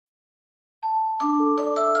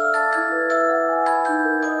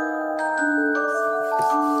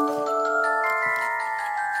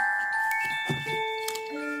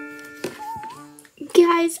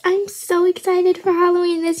excited for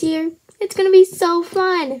Halloween this year. It's gonna be so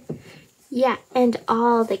fun. Yeah, and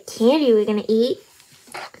all the candy we're gonna eat.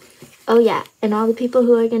 Oh yeah, and all the people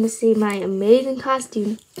who are gonna see my amazing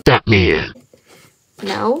costume. Batman.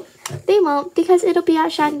 No, they won't, because it'll be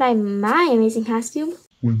outshined by my amazing costume.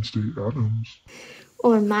 Wednesday Addams.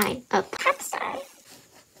 Or mine, a pop star.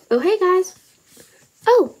 Oh hey guys.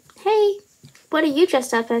 Oh, hey. What are you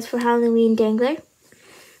dressed up as for Halloween, Dangler?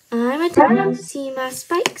 I'm a turtle. See my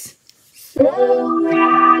spikes? So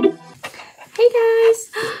rad. Hey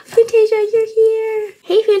guys. Fantasia, you're here.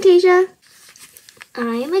 Hey Fantasia.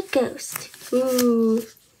 I'm a ghost. Ooh.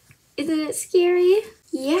 Isn't it scary?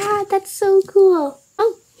 Yeah, that's so cool.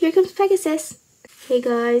 Oh, here comes Pegasus. Hey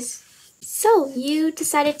guys. So, you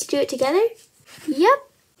decided to do it together? Yep,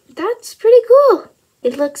 that's pretty cool.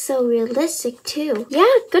 It looks so realistic too.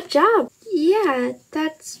 Yeah, good job. Yeah,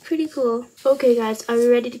 that's pretty cool. Okay guys, are we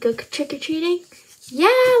ready to go trick-or-treating? Yeah,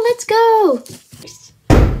 let's go.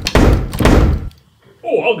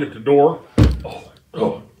 Oh, I'll get the door.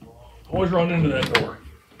 Oh, always run into that door.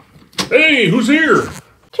 Hey, who's here?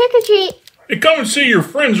 Trick-or-treat. Hey, come and see your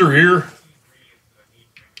friends are here.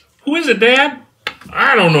 Who is it, Dad?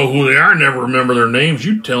 I don't know who they are. I never remember their names.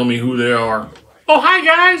 You tell me who they are. Oh, hi,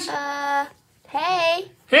 guys.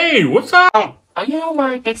 Hey. Hey, what's up? Are you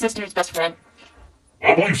my big sister's best friend?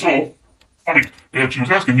 I believe so. I mean, she was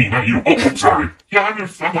asking me, not you. Oh, I'm sorry. Yeah,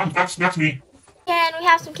 that's me. Can we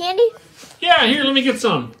have some candy? Yeah, here, let me get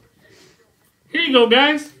some. Here you go,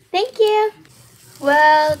 guys. Thank you.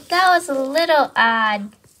 Well, that was a little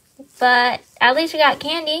odd, but at least we got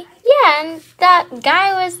candy. Yeah, and that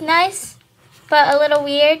guy was nice, but a little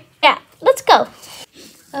weird. Yeah, let's go.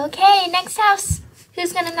 Okay, next house.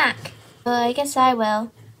 Who's gonna knock? Well, I guess I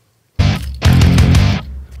will.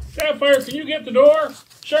 Sapphire, can you get the door?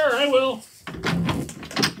 Sure, I will.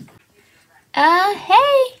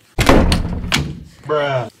 Hey.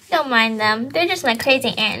 Bruh. Don't mind them. They're just my crazy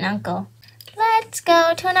aunt and uncle. Let's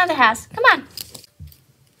go to another house. Come on.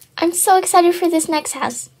 I'm so excited for this next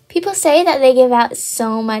house. People say that they give out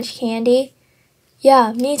so much candy.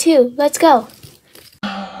 Yeah, me too. Let's go.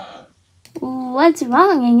 What's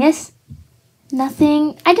wrong, Angus?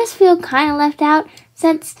 Nothing. I just feel kind of left out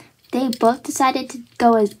since they both decided to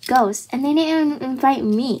go as ghosts and they didn't even invite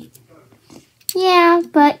me. Yeah,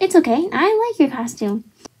 but it's okay. I like your costume.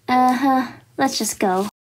 Let's just go.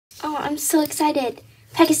 Oh, I'm so excited.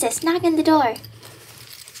 Pegasus, knock on the door.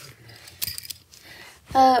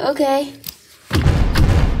 Okay.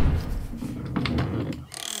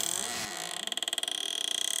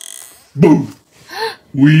 Boo!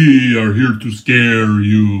 We are here to scare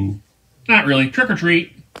you. Not really. Trick or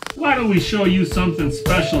treat. Why don't we show you something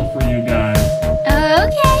special for you guys?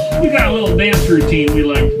 Okay. We got a little dance routine we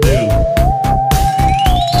like to do.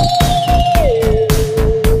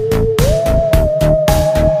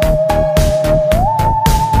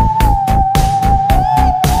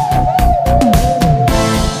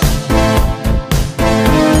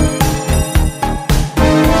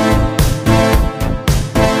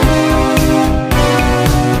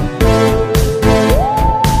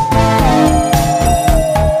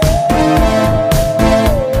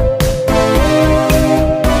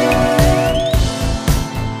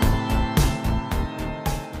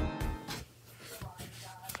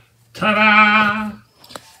 Ta-da!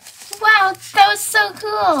 Wow, that was so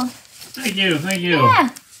cool. Thank you, thank you. Yeah.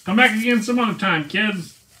 Come back again some other time,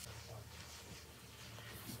 kids.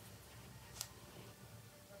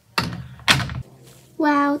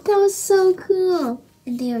 Wow, that was so cool.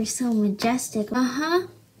 And they were so majestic.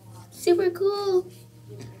 Super cool.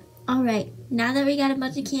 Alright, now that we got a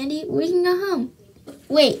bunch of candy, we can go home.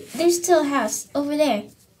 Wait, there's still a house over there.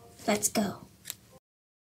 Let's go.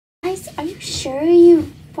 Guys, are you sure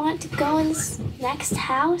you want to go in this next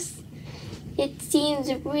house? It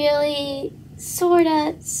seems really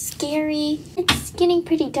sorta scary. It's getting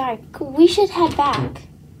pretty dark. We should head back.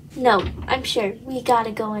 No, I'm sure. We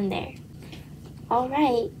gotta go in there.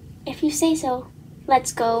 Alright, if you say so,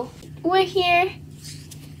 let's go. We're here.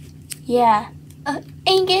 Yeah.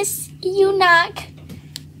 Angus, you knock.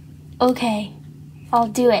 Okay, I'll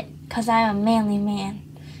do it, 'cause I'm a manly man.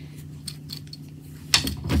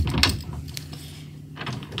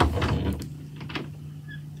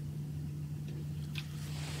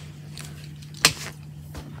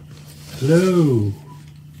 Hello.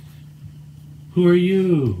 Who are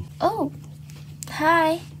you? Oh,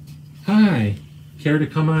 hi. Hi. Care to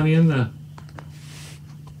come on in the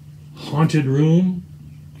haunted room?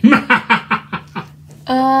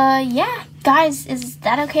 Yeah. Guys, is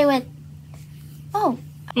that okay with... Oh,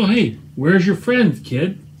 Oh, hey, where's your friends,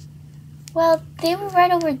 kid? well, they were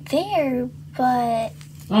right over there, but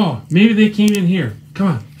Oh, maybe they came in here. Come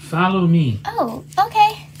on, follow me. Oh,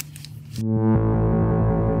 okay.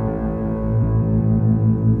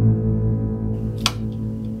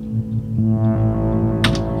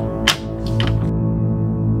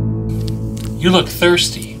 You look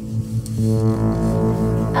thirsty.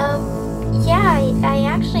 Yeah, I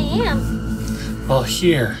actually am. Well,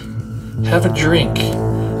 here, have a drink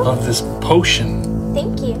of this potion.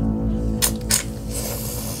 Thank you.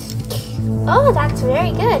 Oh, that's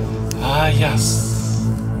very good. Ah, yes.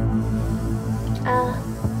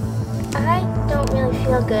 I don't really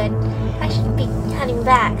feel good. I should be heading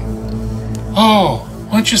back. Oh,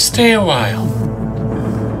 why don't you stay a while?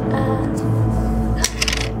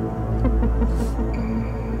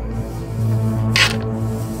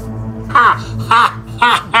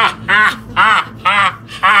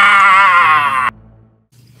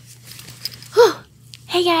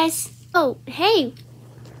 Hey guys. Oh, hey.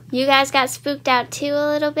 You guys got spooked out too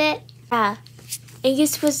a little bit?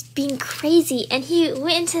 Angus was being crazy and he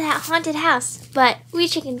went into that haunted house, but we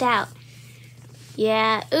chickened out.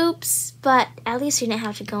 Yeah, oops, but at least we didn't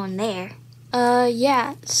have to go in there.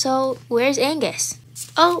 Yeah, so where's Angus?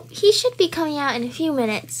 Oh, he should be coming out in a few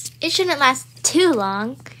minutes. It shouldn't last too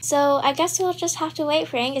long. So I guess we'll just have to wait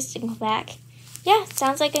for Angus to come back. Yeah,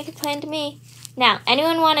 sounds like a good plan to me. Now,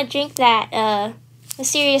 anyone want to drink that,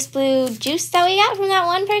 mysterious blue juice that we got from that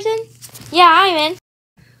one person? Yeah, I'm in.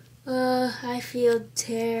 I feel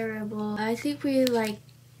terrible. I think we,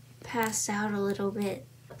 passed out a little bit.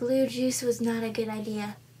 Blue juice was not a good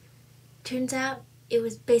idea. Turns out, it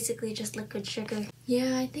was basically just liquid sugar.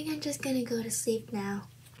 Yeah, I think I'm just gonna go to sleep now.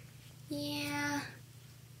 Yeah.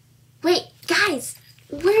 Wait, guys!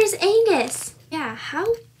 Where's Angus? Yeah, how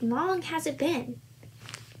long has it been?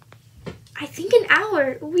 I think an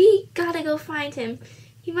hour. We gotta go find him.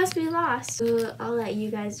 He must be lost. I'll let you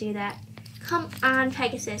guys do that. Come on,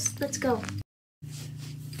 Pegasus. Let's go.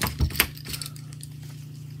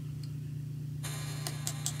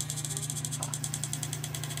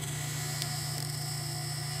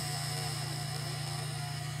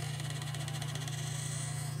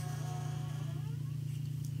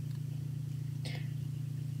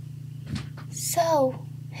 So,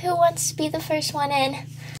 who wants to be the first one in?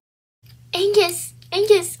 Angus!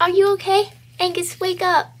 Angus, are you okay? Angus, wake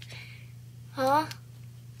up! Huh?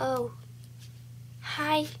 Oh.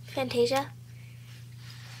 Hi, Fantasia.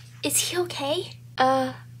 Is he okay?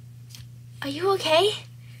 Are you okay?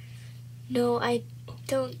 No, I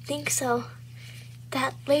don't think so.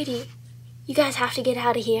 That lady, you guys have to get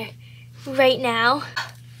out of here. Right now.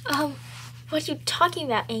 What are you talking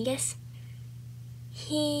about, Angus?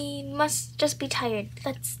 He must just be tired.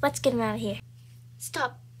 Let's get him out of here.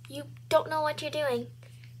 Stop. You don't know what you're doing.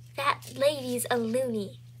 That lady's a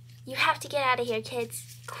loony. You have to get out of here,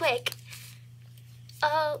 kids. Quick.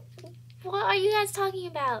 What are you guys talking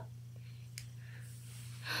about?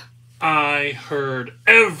 I heard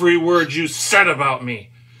every word you said about me.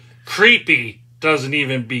 Creepy doesn't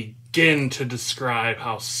even begin to describe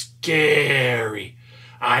how scary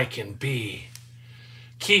I can be.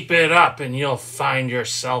 Keep it up and you'll find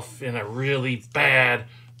yourself in a really bad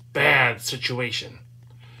situation.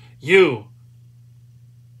 You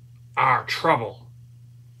are trouble.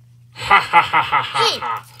 Ha ha ha ha ha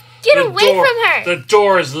ha. Get away from her! The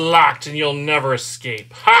door is locked and you'll never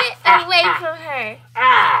escape. Ha, Get ha, away ha. from her!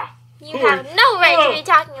 Ah! You have no right to be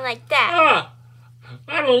talking like that. Ah!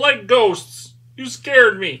 I don't like ghosts. You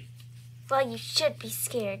scared me. Well, you should be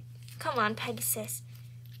scared. Come on, Pegasus.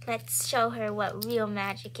 Let's show her what real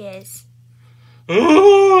magic is.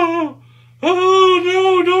 Oh! Oh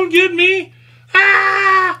no, don't get me!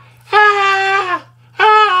 Ah! Ah!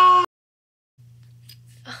 Ah!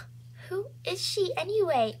 Who is she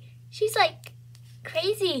anyway? She's like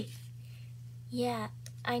crazy. Yeah,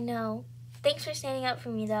 I know. Thanks for standing up for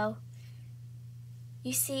me though.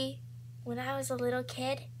 You see, when I was a little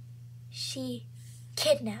kid, she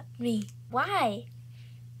kidnapped me. Why?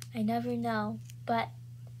 I never know, but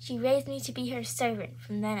she raised me to be her servant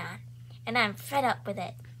from then on, and I'm fed up with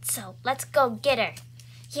it. So let's go get her.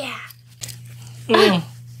 Yeah.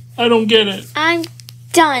 I don't get it. I'm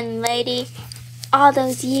done, lady. All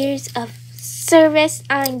those years of service,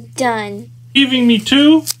 I'm done. Leaving me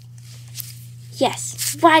too?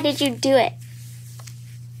 Yes. Why did you do it?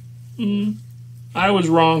 I was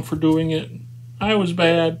wrong for doing it. I was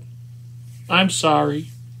bad. I'm sorry.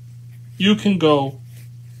 You can go.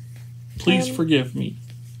 Please forgive me.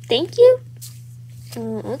 Thank you?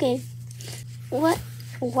 Okay. What?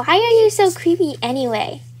 Why are you so creepy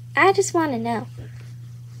anyway? I just want to know.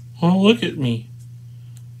 Well, look at me.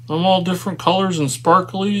 I'm all different colors and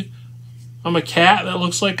sparkly. I'm a cat that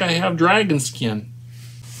looks like I have dragon skin.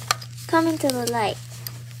 Come into the light.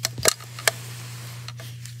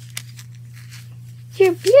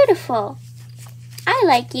 You're beautiful. I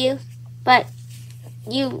like you, but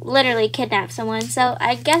you literally kidnapped someone, so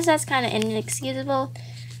I guess that's kind of inexcusable.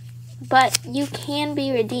 But you can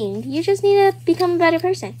be redeemed. You just need to become a better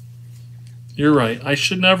person. You're right. I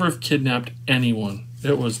should never have kidnapped anyone.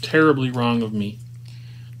 It was terribly wrong of me.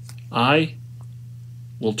 I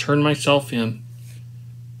will turn myself in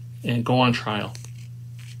and go on trial.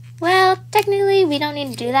 Well, technically, we don't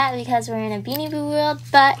need to do that because we're in a Beanie Boo world,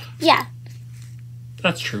 but yeah.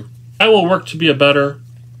 That's true. I will work to be a better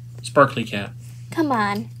sparkly cat. Come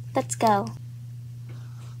on, let's go.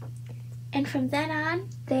 And from then on,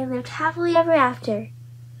 they lived happily ever after.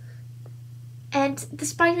 And the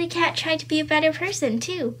sparkly cat tried to be a better person,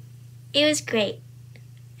 too. It was great.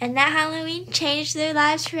 And that Halloween changed their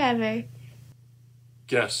lives forever.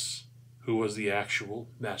 Guess who was the actual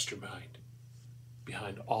mastermind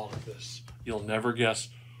behind all of this? You'll never guess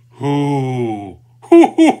who.